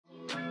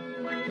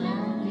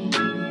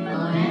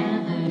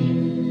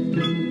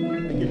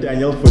Thank you,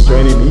 Daniel, for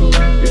joining me.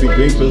 We've been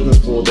doing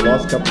business for the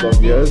last couple of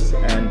years,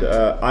 and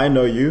I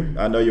know you,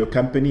 I know your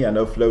company, I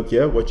know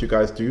Flowgear, what you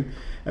guys do,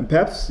 and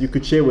perhaps you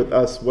could share with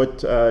us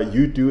what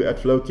you do at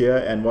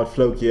Flowgear and what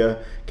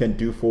Flowgear can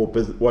do for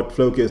what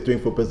Flowgear is doing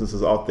for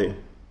businesses out there.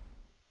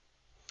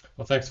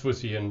 Well, thanks,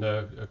 Fusi, and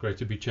great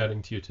to be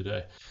chatting to you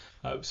today.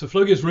 So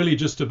Flowgear is really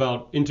just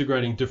about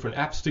integrating different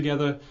apps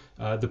together.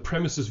 The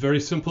premise is very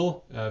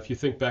simple. If you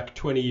think back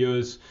 20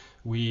 years,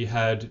 we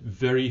had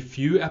very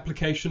few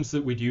applications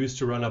that we'd use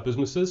to run our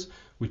businesses.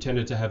 We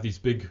tended to have these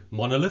big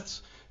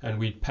monoliths, and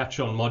we'd patch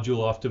on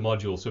module after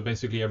module. So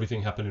basically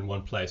everything happened in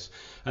one place.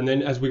 And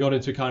then as we got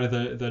into kind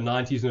of the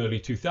 90s and early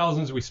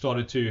 2000s, we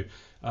started to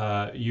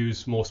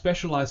use more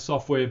specialized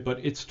software, but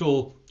it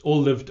still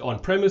all lived on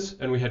premise,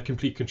 and we had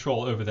complete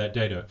control over that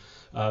data.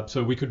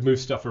 So we could move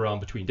stuff around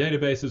between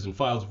databases and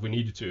files if we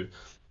needed to.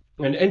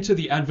 And enter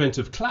the advent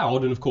of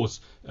cloud, and of course,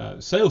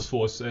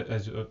 Salesforce,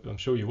 as I'm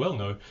sure you well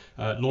know,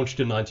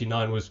 launched in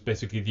 '99, was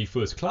basically the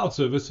first cloud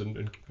service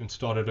and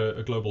started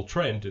a global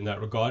trend in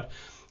that regard.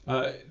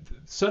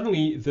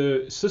 Suddenly,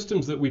 the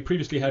systems that we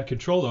previously had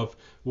control of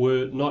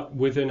were not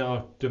within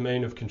our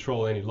domain of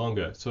control any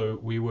longer. So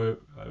we were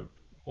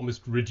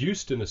almost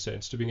reduced, in a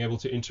sense, to being able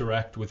to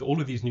interact with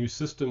all of these new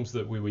systems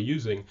that we were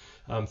using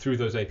through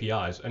those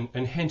APIs,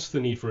 and hence the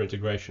need for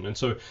integration. And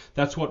so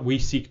that's what we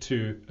seek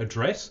to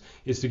address,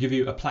 is to give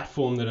you a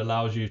platform that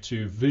allows you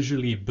to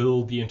visually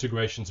build the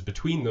integrations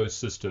between those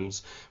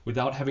systems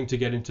without having to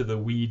get into the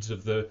weeds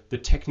of the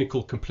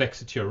technical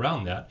complexity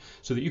around that,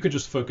 so that you can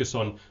just focus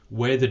on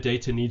where the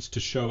data needs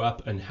to show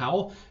up and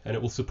how, and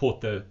it will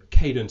support the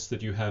cadence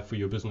that you have for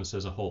your business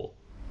as a whole.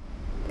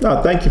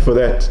 No, thank you for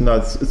that.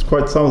 No,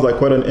 sounds like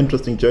quite an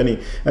interesting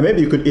journey. And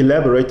maybe you could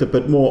elaborate a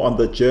bit more on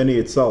the journey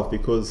itself,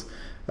 because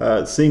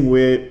seeing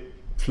where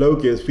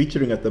Flowgear is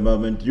featuring at the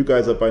moment, you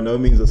guys are by no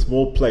means a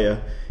small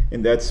player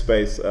in that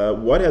space.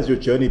 What has your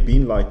journey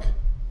been like?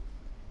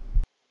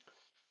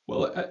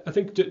 Well, I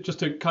think just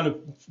to kind of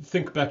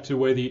think back to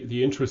where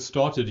the interest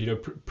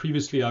started,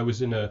 previously I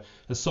was in a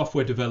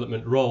software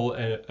development role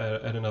at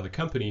another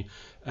company,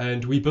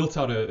 and we built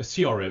out a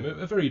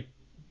CRM, a very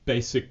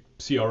basic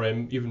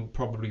CRM, even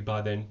probably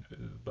by then,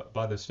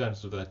 by the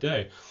standards of that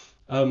day.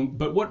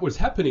 But what was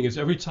happening is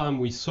every time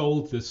we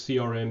sold this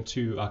CRM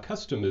to our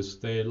customers,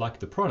 they liked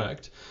the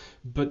product,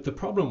 but the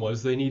problem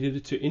was they needed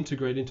it to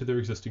integrate into their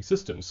existing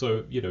system.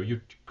 So,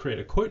 you'd create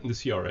a quote in the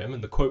CRM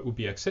and the quote would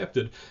be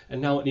accepted, and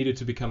now it needed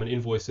to become an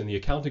invoice in the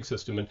accounting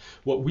system. And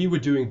what we were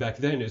doing back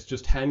then is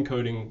just hand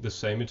coding the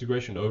same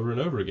integration over and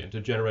over again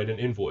to generate an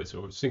invoice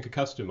or sync a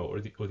customer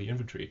or the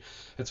inventory.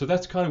 And so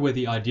that's kind of where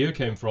the idea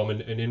came from. And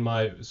in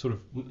my sort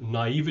of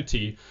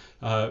naivety,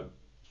 there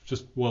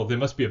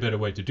must be a better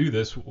way to do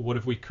this. What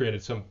if we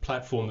created some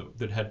platform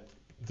that had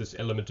this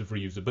element of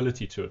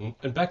reusability to it?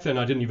 And back then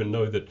I didn't even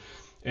know that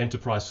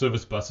enterprise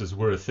service buses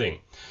were a thing.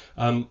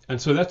 And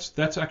so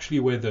that's actually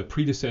where the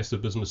predecessor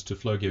business to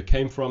Flowgear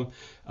came from.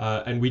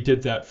 And we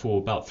did that for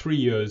about 3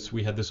 years.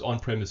 We had this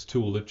on-premise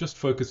tool that just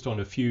focused on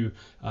a few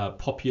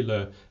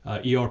popular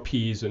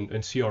ERPs and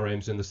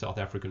CRMs in the South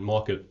African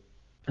market.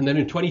 And then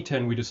in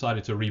 2010, we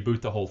decided to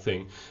reboot the whole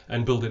thing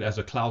and build it as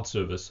a cloud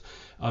service.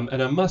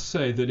 And I must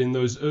say that in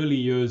those early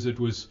years, it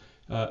was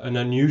an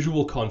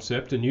unusual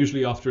concept. And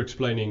usually after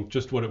explaining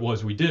just what it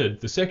was we did,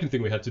 the second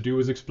thing we had to do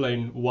was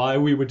explain why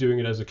we were doing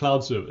it as a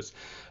cloud service.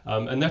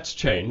 And that's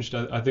changed.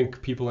 I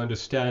think people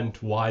understand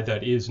why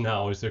that is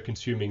now as they're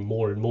consuming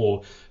more and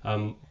more.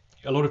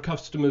 A lot of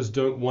customers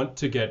don't want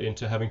to get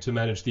into having to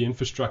manage the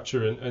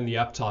infrastructure and the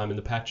uptime and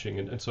the patching.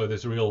 And so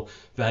there's real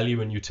value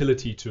and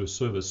utility to a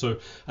service. So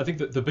I think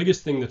that the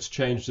biggest thing that's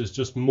changed is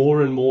just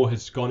more and more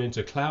has gone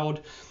into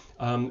cloud.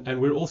 And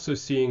we're also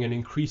seeing an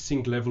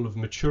increasing level of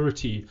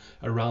maturity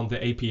around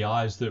the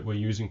APIs that we're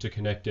using to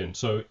connect in.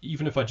 So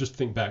even if I just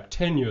think back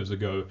 10 years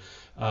ago,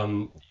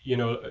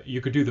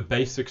 you could do the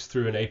basics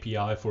through an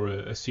API for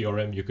a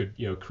CRM. You could,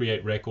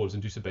 create records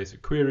and do some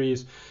basic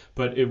queries,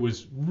 but it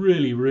was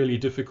really, really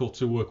difficult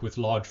to work with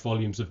large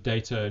volumes of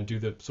data and do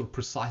the sort of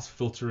precise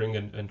filtering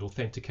and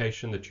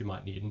authentication that you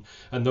might need.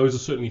 And those are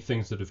certainly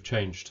things that have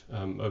changed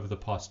over the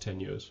past 10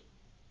 years.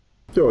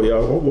 Sure,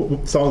 yeah.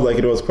 Sounds like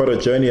it was quite a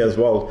journey as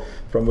well,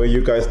 from where you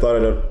guys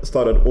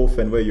started off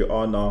and where you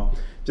are now.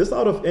 Just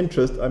out of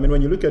interest, I mean,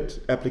 when you look at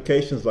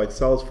applications like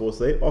Salesforce,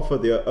 they offer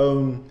their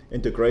own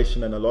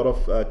integration, and a lot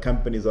of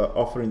companies are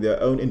offering their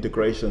own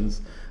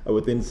integrations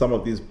within some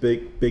of these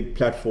big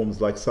platforms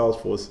like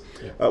Salesforce.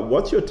 Yeah.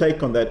 What's your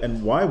take on that,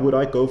 and why would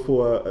I go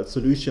for a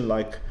solution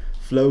like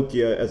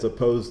Flowgear as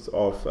opposed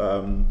of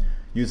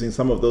using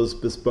some of those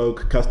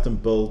bespoke,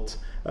 custom-built,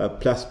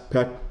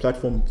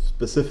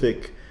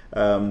 platform-specific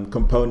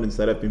components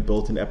that have been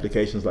built in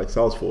applications like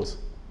Salesforce?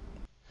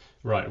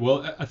 Right.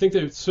 Well, I think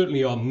there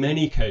certainly are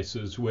many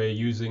cases where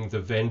using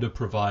the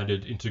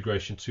vendor-provided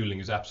integration tooling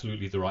is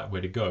absolutely the right way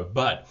to go.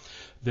 But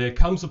there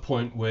comes a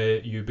point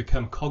where you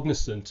become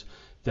cognizant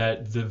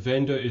that the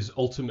vendor is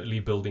ultimately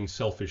building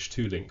selfish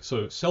tooling.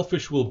 So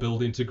Salesforce will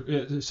build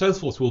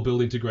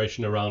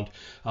integration around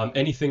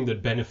anything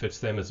that benefits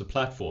them as a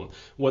platform.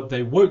 What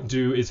they won't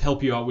do is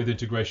help you out with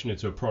integration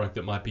into a product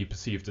that might be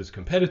perceived as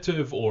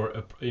competitive,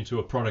 or into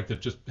a product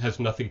that just has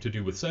nothing to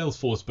do with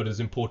Salesforce but is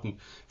important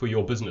for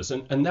your business.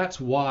 And that's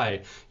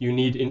why you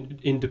need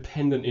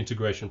independent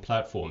integration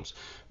platforms.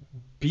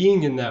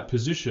 Being in that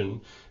position,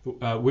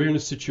 we're in a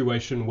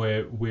situation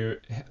where we're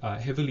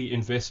heavily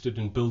invested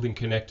in building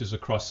connectors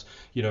across,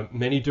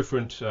 many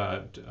different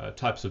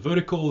types of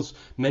verticals,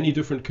 many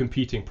different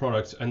competing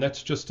products, and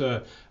that's just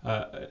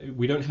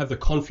we don't have the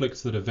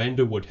conflicts that a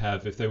vendor would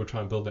have if they were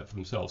trying to build that for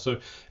themselves. So,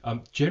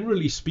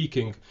 generally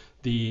speaking,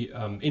 the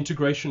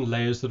integration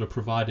layers that are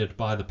provided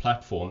by the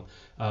platform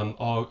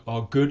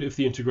are good if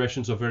the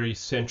integrations are very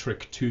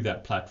centric to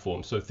that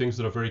platform. So things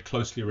that are very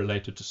closely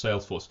related to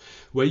Salesforce.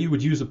 Where you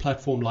would use a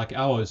platform like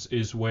ours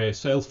is where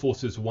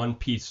Salesforce is one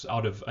piece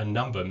out of a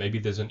number. Maybe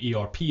there's an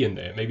ERP in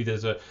there. Maybe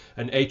there's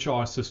an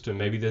HR system.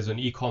 Maybe there's an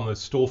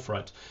e-commerce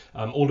storefront,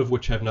 all of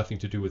which have nothing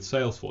to do with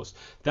Salesforce.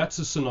 That's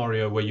a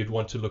scenario where you'd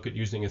want to look at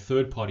using a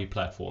third-party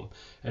platform.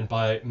 And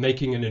by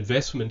making an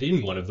investment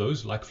in one of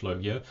those, like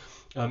Flowgear,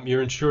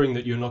 you're ensuring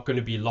that you're not going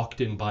to be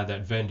locked in by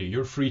that vendor.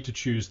 You're free to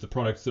choose the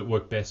products that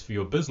work best for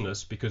your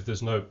business because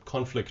there's no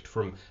conflict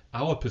from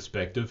our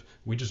perspective.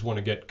 We just want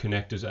to get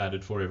connectors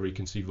added for every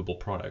conceivable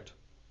product.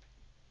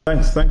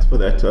 Thanks for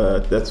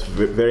that. That's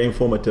very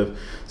informative.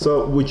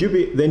 So would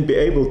you then be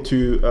able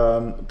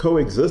to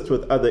coexist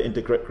with other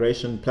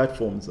integration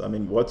platforms? I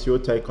mean, what's your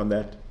take on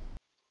that?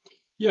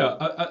 Yeah,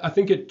 I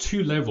think at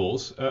two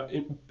levels,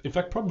 in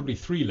fact, probably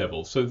three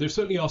levels. So there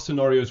certainly are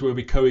scenarios where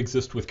we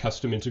coexist with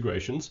custom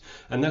integrations,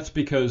 and that's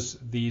because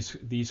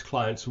these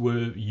clients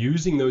were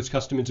using those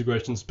custom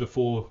integrations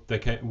before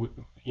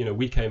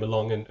we came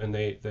along and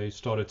they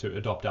started to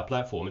adopt our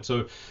platform. And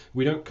so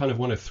we don't kind of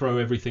want to throw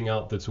everything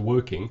out that's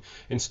working.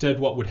 Instead,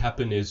 what would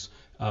happen is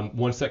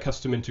once that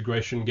custom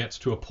integration gets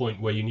to a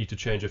point where you need to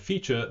change a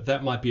feature,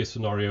 that might be a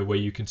scenario where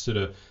you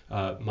consider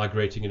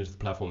migrating into the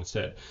platform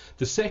instead.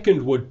 The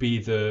second would be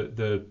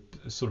the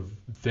sort of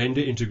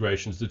vendor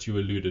integrations that you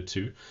alluded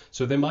to.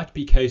 So there might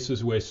be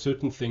cases where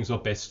certain things are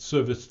best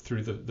serviced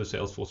through the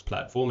Salesforce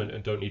platform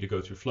and don't need to go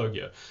through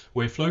Flowgear.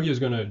 Where Flowgear is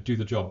going to do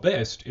the job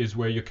best is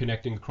where you're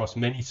connecting across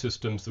many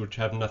systems which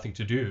have nothing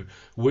to do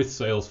with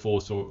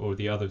Salesforce or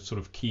the other sort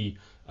of key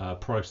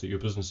products that your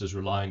business is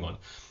relying on.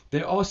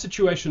 There are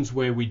situations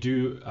where we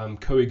do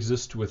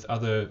coexist with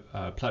other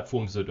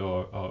platforms that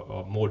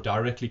are more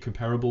directly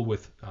comparable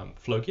with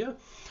Flowgear,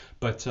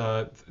 but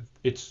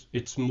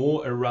it's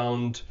more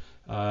around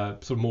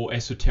sort of more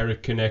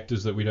esoteric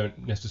connectors that we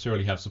don't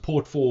necessarily have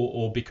support for,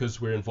 or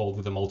because we're involved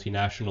with a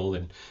multinational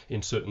and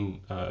in certain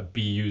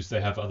BUs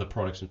they have other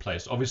products in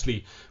place.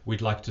 Obviously,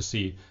 we'd like to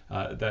see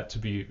that to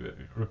be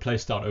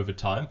replaced out over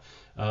time,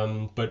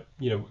 but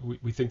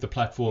we think the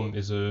platform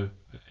is a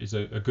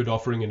good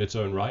offering in its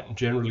own right. And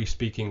generally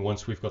speaking,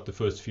 once we've got the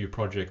first few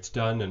projects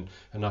done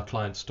and our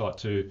clients start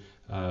to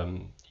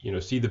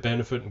see the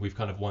benefit and we've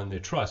kind of won their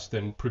trust,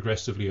 then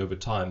progressively over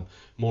time,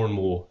 more and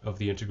more of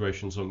the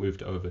integrations are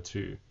moved over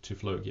to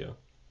Flowgear.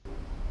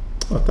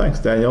 Oh, thanks,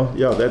 Daniel.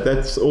 Yeah,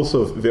 that's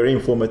also very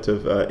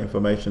informative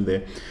information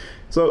there.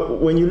 So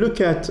when you look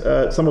at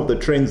some of the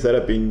trends that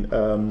have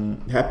been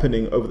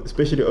happening,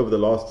 especially over the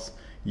last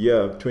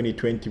year,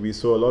 2020, we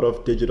saw a lot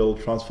of digital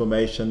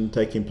transformation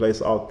taking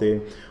place out there.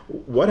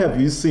 What have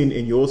you seen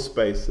in your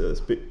space,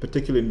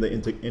 particularly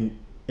in the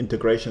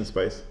integration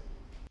space?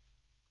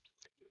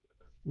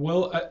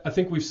 Well, I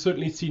think we've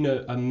certainly seen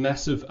a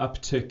massive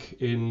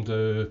uptick in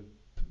the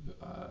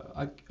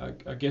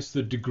I guess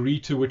the degree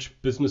to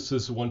which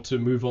businesses want to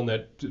move on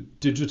that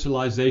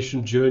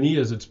digitalization journey,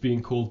 as it's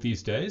being called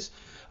these days.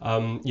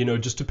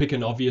 Just to pick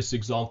an obvious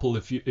example,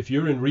 if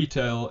you're in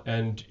retail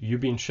and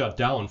you've been shut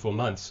down for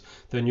months,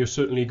 then you're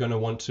certainly going to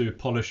want to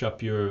polish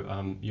up your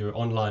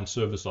online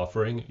service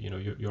offering,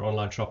 your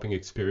online shopping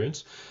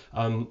experience.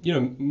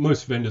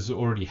 Most vendors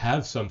already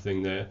have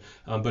something there,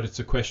 but it's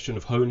a question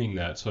of honing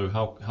that. So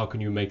how can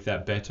you make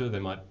that better?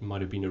 There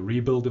might have been a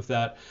rebuild of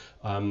that.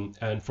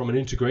 And from an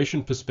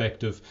integration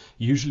perspective,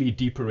 usually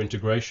deeper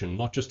integration,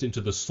 not just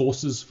into the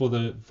sources for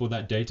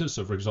that data.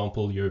 So for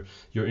example, your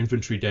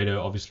inventory data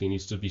obviously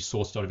needs to be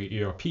sourced out of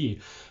your ERP,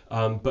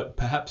 but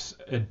perhaps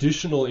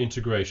additional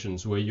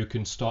integrations where you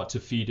can start to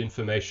feed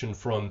information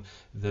from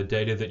the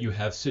data that you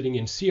have sitting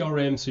in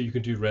CRM, so you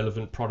can do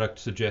relevant product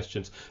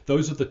suggestions.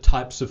 Those are the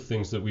types of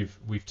things that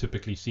we've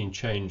typically seen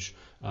change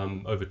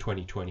over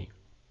 2020.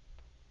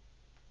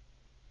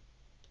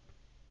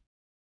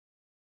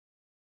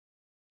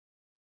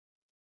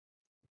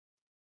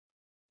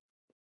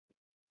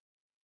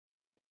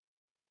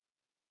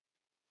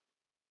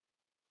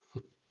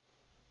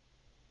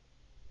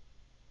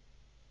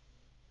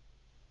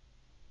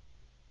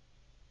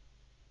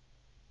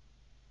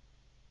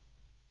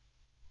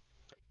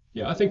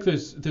 Yeah, I think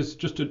there's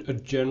just a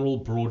general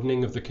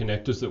broadening of the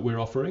connectors that we're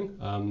offering.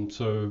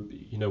 So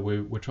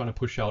we're trying to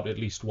push out at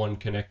least one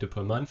connector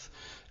per month,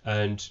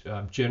 and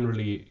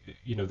generally,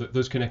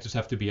 those connectors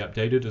have to be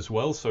updated as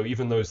well. So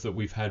even those that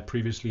we've had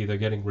previously, they're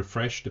getting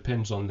refreshed.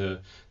 Depends on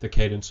the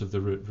cadence of the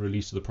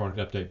release of the product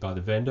update by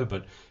the vendor.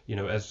 But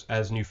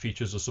as new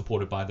features are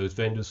supported by those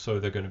vendors, so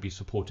they're going to be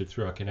supported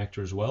through our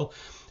connector as well.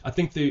 I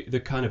think the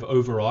kind of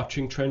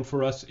overarching trend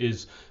for us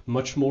is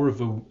much more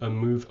of a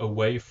move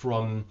away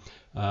from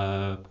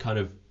kind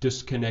of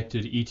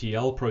disconnected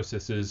ETL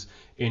processes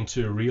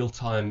into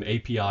real-time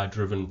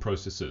API-driven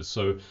processes.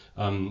 So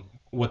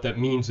what that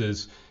means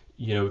is,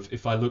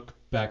 if I look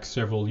back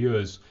several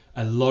years,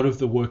 a lot of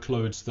the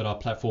workloads that our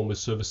platform was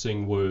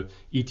servicing were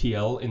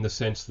ETL in the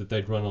sense that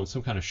they'd run on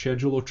some kind of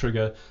schedule or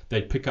trigger.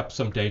 They'd pick up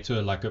some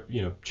data like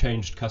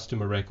changed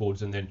customer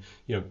records and then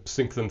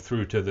sync them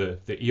through to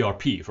the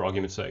ERP, for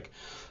argument's sake.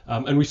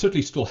 And we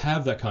certainly still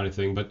have that kind of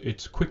thing, but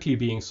it's quickly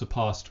being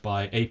surpassed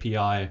by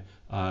API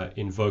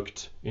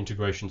invoked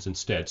integrations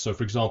instead. So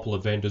for example, a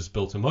vendor's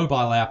built a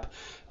mobile app,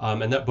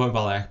 and that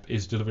mobile app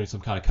is delivering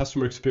some kind of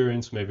customer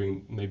experience.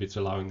 Maybe it's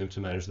allowing them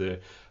to manage their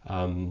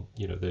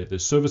their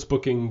service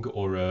booking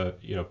or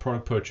a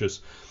product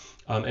purchase.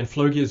 And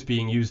Flogia is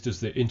being used as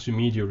the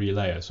intermediary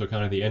layer, so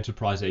kind of the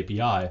enterprise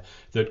API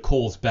that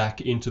calls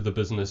back into the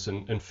business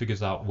and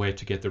figures out where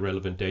to get the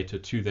relevant data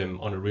to them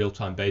on a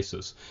real-time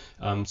basis.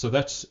 So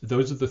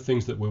those are the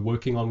things that we're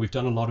working on. We've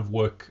done a lot of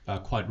work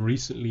quite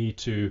recently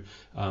to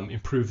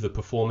improve the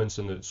performance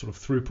and the sort of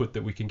throughput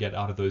that we can get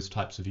out of those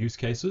types of use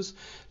cases.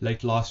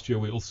 Late last year,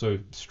 we also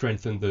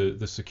strengthened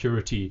the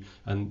security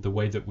and the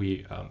way that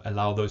we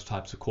allow those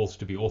types of calls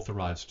to be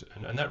authorized.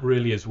 And that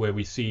really is where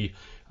we see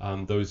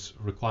those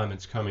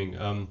requirements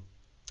coming.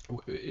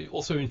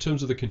 Also, in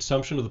terms of the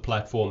consumption of the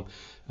platform,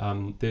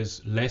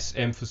 there's less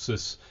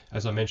emphasis,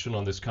 as I mentioned,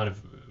 on this kind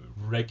of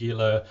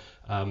regular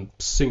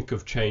sync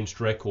of changed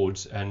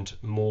records and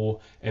more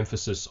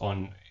emphasis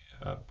on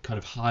kind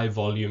of high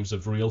volumes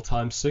of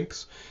real-time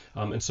syncs.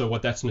 And so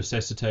what that's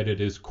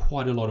necessitated is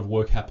quite a lot of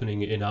work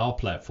happening in our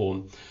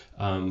platform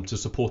to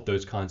support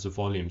those kinds of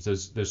volumes.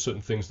 There's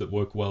certain things that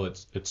work well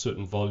at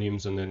certain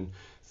volumes, and then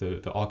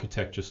the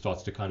architecture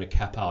starts to kind of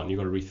cap out and you've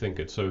got to rethink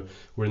it. So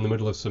we're in the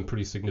middle of some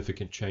pretty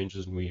significant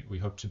changes, and we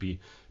hope to be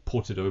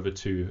ported over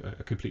to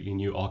a completely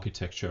new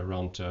architecture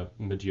around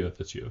mid-year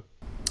this year.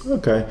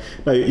 Okay.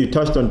 Now you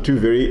touched on two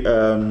very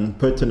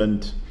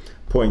pertinent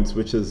points,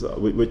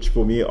 which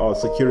for me are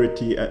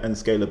security and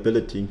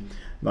scalability.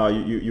 Now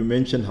you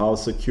mentioned how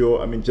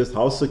secure, just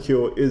how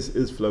secure is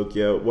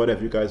Flogia? What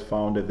have you guys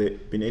found? Have there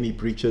been any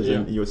breaches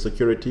in your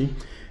security?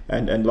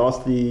 And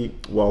lastly,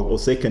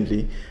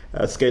 secondly,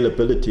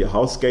 scalability.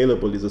 How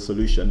scalable is a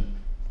solution?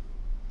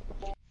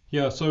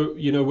 Yeah, so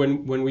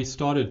when we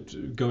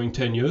started going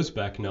 10 years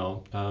back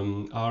now,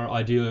 our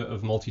idea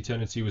of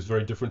multi-tenancy was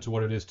very different to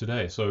what it is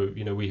today. So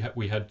we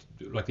had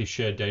like these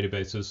shared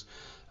databases,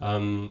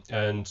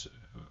 and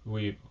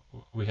we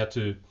had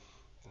to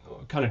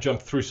kind of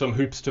jump through some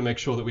hoops to make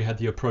sure that we had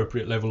the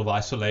appropriate level of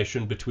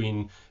isolation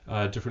between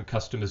different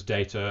customers'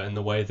 data and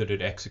the way that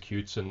it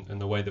executes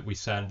and the way that we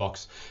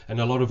sandbox. And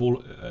a lot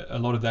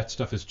of that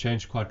stuff has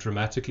changed quite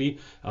dramatically.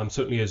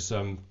 Certainly as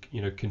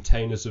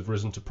containers have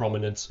risen to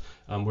prominence,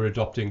 we're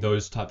adopting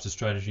those types of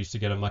strategies to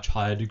get a much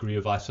higher degree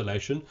of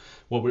isolation.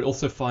 What we're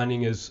also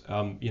finding is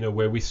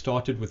where we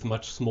started with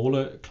much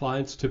smaller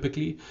clients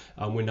typically,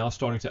 we're now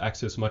starting to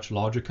access much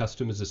larger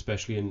customers,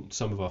 especially in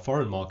some of our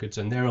foreign markets,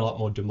 and they're a lot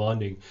more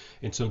demanding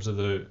in terms of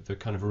the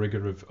kind of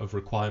rigor of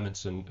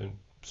requirements and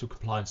sort of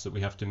compliance that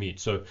we have to meet.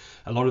 So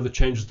a lot of the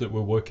changes that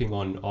we're working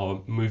on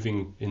are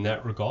moving in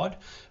that regard.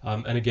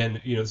 And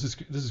again, this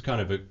is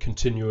kind of a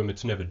continuum.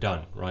 It's never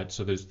done, right?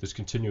 So there's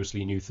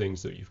continuously new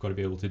things that you've got to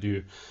be able to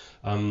do.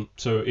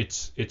 So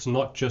it's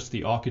not just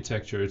the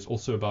architecture. It's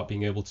also about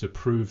being able to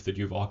prove that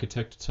you've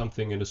architected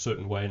something in a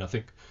certain way. And I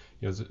think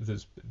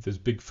there's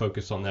big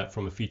focus on that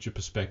from a feature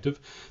perspective.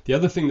 The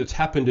other thing that's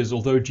happened is,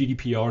 although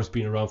GDPR has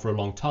been around for a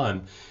long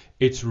time,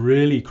 it's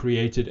really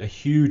created a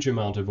huge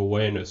amount of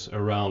awareness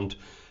around,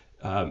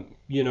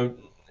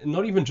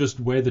 not even just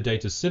where the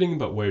data is sitting,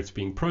 but where it's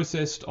being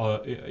processed.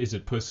 Or is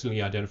it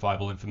personally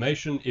identifiable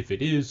information? If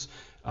it is,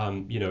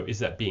 is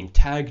that being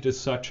tagged as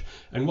such?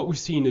 And what we've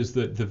seen is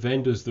that the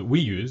vendors that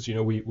we use,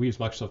 we use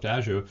Microsoft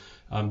Azure,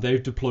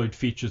 they've deployed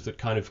features that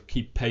kind of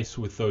keep pace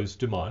with those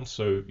demands.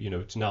 So,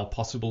 it's now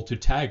possible to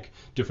tag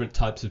different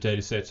types of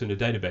data sets in a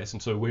database.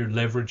 And so we're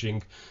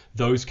leveraging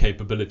those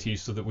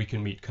capabilities so that we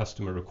can meet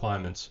customer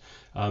requirements.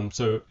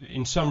 So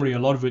in summary, a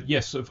lot of it,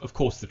 yes, of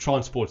course, the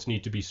transports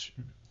need to be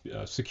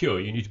secure.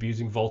 You need to be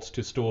using vaults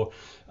to store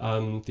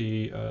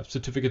the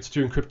certificates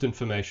to encrypt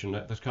information.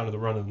 That's kind of the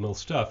run-of-the-mill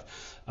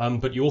stuff.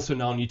 But you also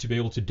now need to be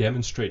able to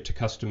demonstrate to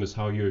customers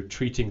how you're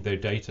treating their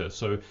data.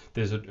 So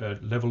there's a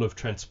level of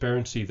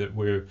transparency that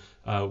we're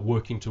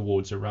working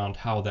towards around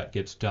how that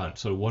gets done.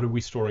 So what are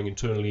we storing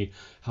internally?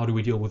 How do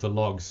we deal with the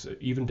logs?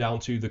 Even down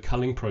to the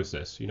culling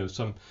process.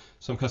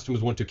 Some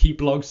customers want to keep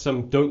logs,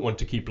 some don't want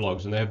to keep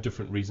logs, and they have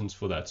different reasons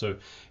for that. So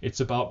it's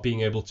about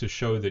being able to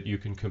show that you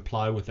can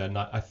comply with that. And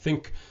I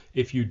think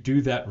if you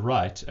do that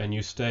right and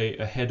you stay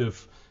ahead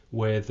of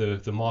where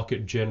the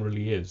market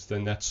generally is,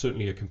 then that's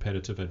certainly a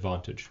competitive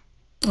advantage.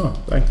 Oh,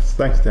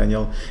 thanks,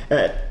 Daniel.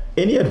 Uh,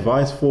 any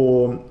advice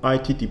for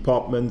IT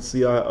departments,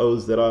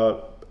 CIOs that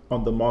are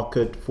on the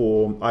market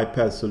for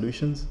iPaaS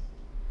solutions?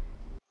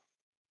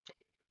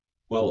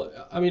 Well,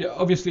 I mean,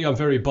 obviously, I'm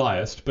very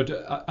biased, but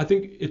I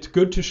think it's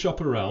good to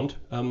shop around.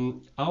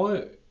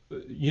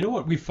 You know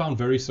what we've found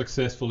very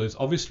successful is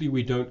obviously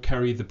we don't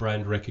carry the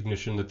brand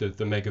recognition that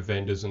the mega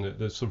vendors and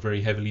the sort of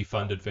very heavily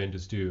funded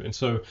vendors do. And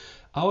so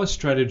our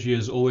strategy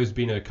has always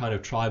been a kind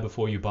of try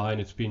before you buy,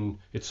 and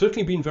it's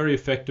certainly been very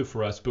effective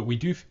for us. But we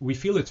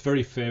feel it's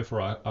very fair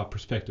for our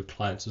prospective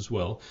clients as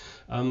well,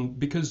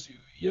 because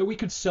we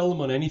could sell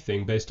them on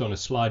anything based on a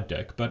slide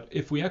deck, but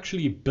if we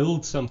actually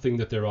build something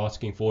that they're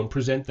asking for and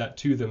present that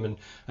to them,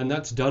 and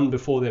that's done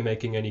before they're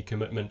making any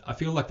commitment, I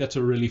feel like that's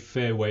a really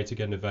fair way to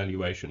get an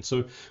evaluation.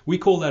 So we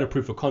call that a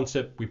proof of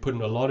concept. We put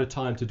in a lot of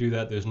time to do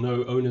that. There's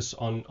no onus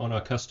on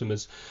our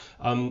customers.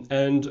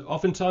 And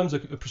oftentimes a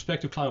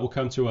prospective client will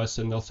come to us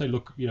and they'll say,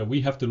 look,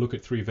 we have to look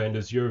at three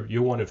vendors.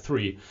 You're one of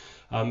three.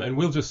 And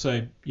we'll just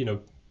say,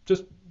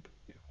 just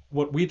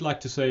what we'd like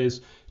to say is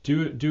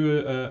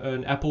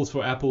an apples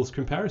for apples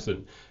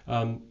comparison.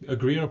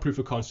 Agree on a proof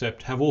of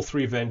concept, have all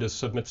three vendors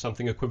submit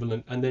something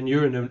equivalent, and then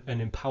you're in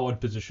an empowered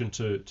position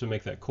to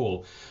make that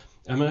call.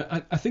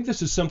 I think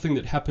this is something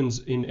that happens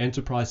in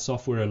enterprise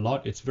software a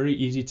lot. It's very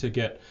easy to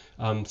get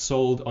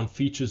sold on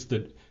features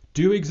that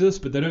do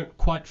exist, but they don't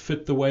quite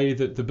fit the way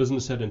that the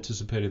business had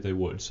anticipated they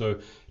would. So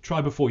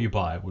try before you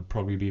buy would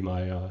probably be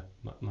my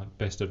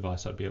best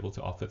advice I'd be able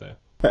to offer there.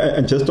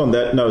 And just on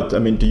that note, I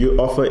mean, do you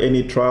offer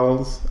any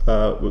trials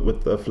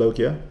with the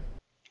Flokia?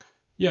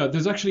 Yeah,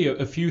 there's actually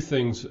a few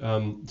things.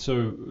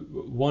 So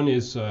one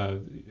is,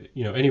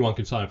 anyone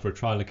can sign up for a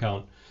trial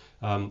account.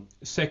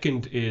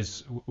 Second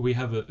is we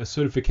have a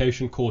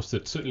certification course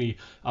that certainly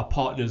our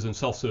partners and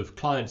self-serve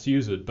clients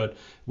use it, but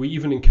we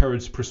even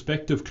encourage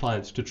prospective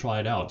clients to try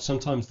it out.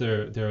 Sometimes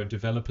there are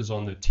developers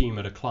on the team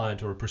at a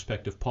client or a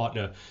prospective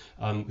partner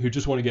who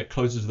just want to get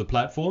closer to the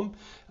platform,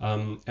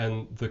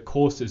 and the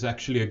course is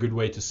actually a good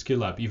way to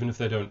skill up. Even if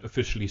they don't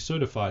officially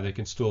certify, they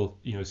can still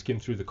skim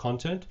through the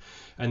content.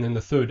 And then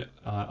the third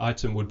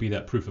item would be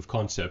that proof of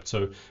concept.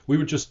 So we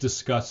would just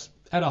discuss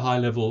at a high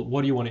level,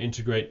 what do you want to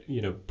integrate,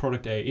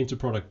 product A into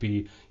product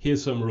B?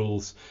 Here's some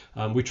rules.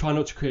 We try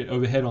not to create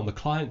overhead on the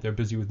client. They're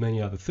busy with many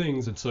other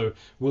things. And so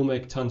we'll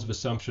make tons of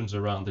assumptions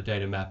around the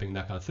data mapping,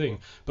 that kind of thing.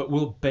 But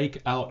we'll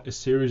bake out a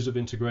series of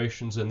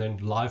integrations and then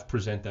live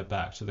present that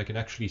back so they can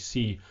actually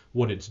see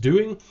what it's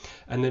doing.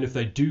 And then if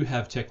they do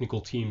have technical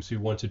teams who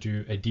want to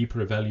do a deeper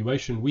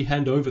evaluation, we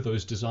hand over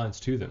those designs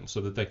to them so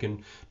that they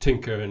can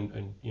tinker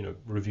and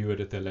review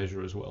it at their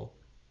leisure as well.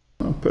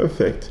 Oh,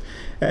 perfect.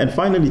 And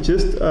finally,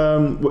 just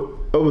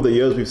over the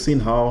years, we've seen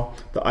how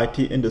the IT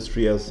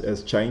industry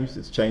has changed.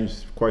 It's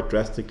changed quite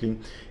drastically.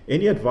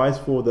 Any advice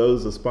for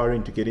those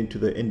aspiring to get into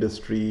the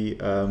industry?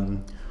 Sure.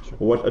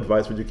 What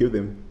advice would you give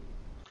them?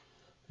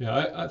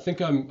 Yeah, I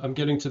think I'm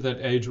getting to that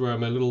age where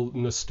I'm a little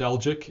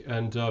nostalgic,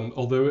 and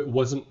although it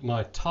wasn't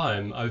my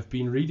time, I've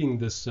been reading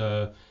this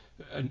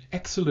an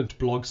excellent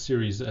blog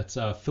series at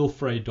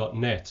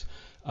philfrey.net.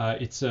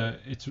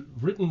 It's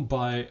written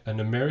by an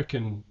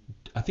American.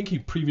 I think he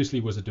previously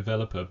was a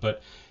developer,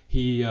 but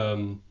he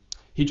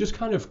just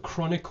kind of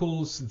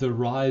chronicles the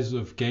rise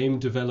of game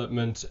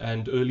development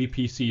and early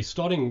PC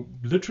starting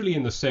literally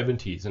in the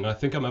 70s, and I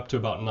think I'm up to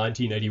about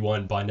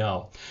 1981 by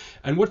now.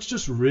 And what's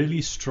just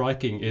really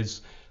striking is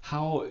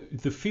how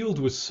the field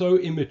was so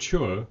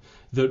immature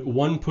that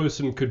one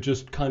person could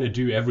just kind of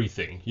do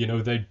everything.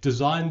 They'd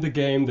design the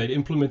game, they'd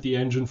implement the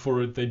engine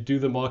for it, they'd do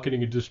the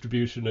marketing and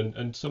distribution,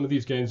 and some of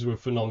these games were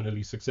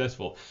phenomenally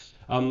successful.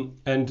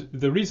 And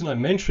the reason I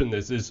mention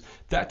this is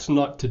that's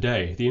not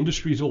today. The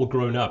industry's all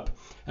grown up.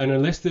 And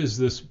unless there's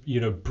this,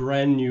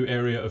 brand new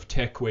area of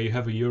tech where you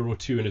have a year or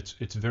two and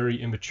it's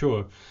very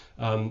immature,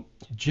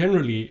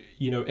 generally,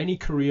 any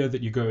career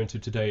that you go into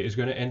today is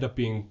going to end up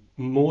being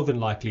more than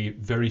likely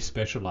very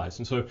specialized.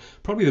 And so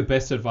probably the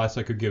best advice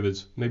I could give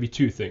is maybe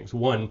two things.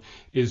 One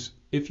is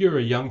if you're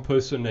a young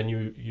person and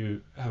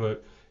you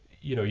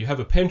have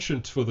a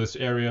penchant for this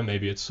area,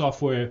 maybe it's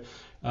software,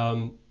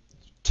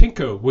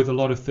 tinker with a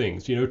lot of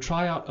things,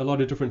 try out a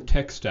lot of different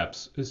tech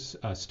stacks,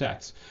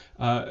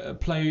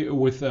 play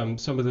with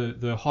some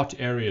of the hot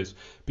areas,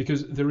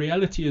 because the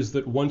reality is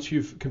that once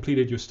you've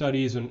completed your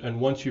studies and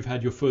once you've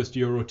had your first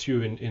year or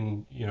two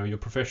in your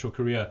professional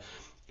career,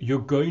 you're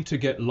going to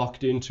get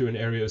locked into an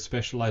area of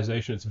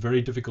specialization. It's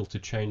very difficult to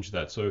change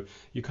that. So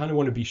you kind of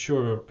want to be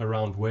sure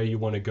around where you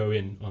want to go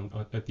in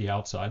at the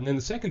outside. And then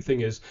the second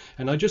thing is,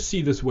 and I just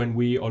see this when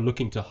we are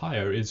looking to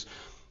hire, is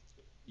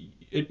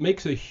it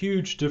makes a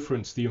huge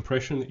difference, the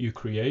impression that you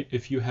create,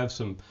 if you have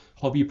some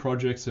hobby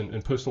projects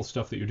and personal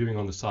stuff that you're doing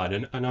on the side.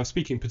 And I'm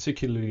speaking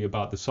particularly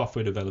about the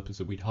software developers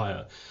that we'd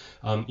hire.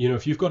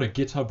 If you've got a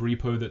GitHub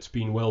repo that's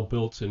been well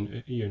built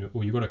and,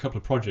 or you've got a couple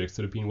of projects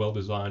that have been well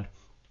designed,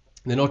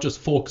 They're not just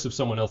forks of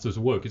someone else's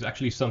work. It's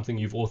actually something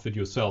you've authored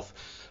yourself.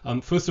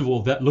 First of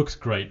all, that looks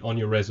great on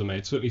your resume.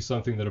 It's certainly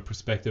something that a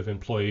prospective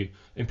employer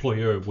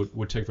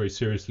would take very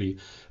seriously.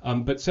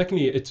 But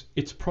secondly,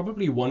 it's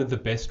probably one of the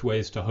best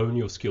ways to hone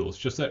your skills,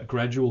 just that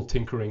gradual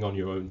tinkering on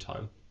your own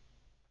time.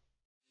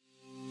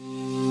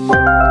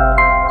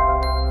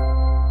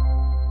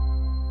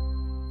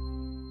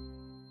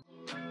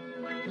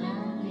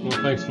 Well,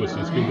 thanks, Fusi.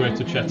 It's been great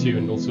to chat to you,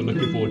 and also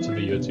looking forward to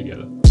the year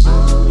together.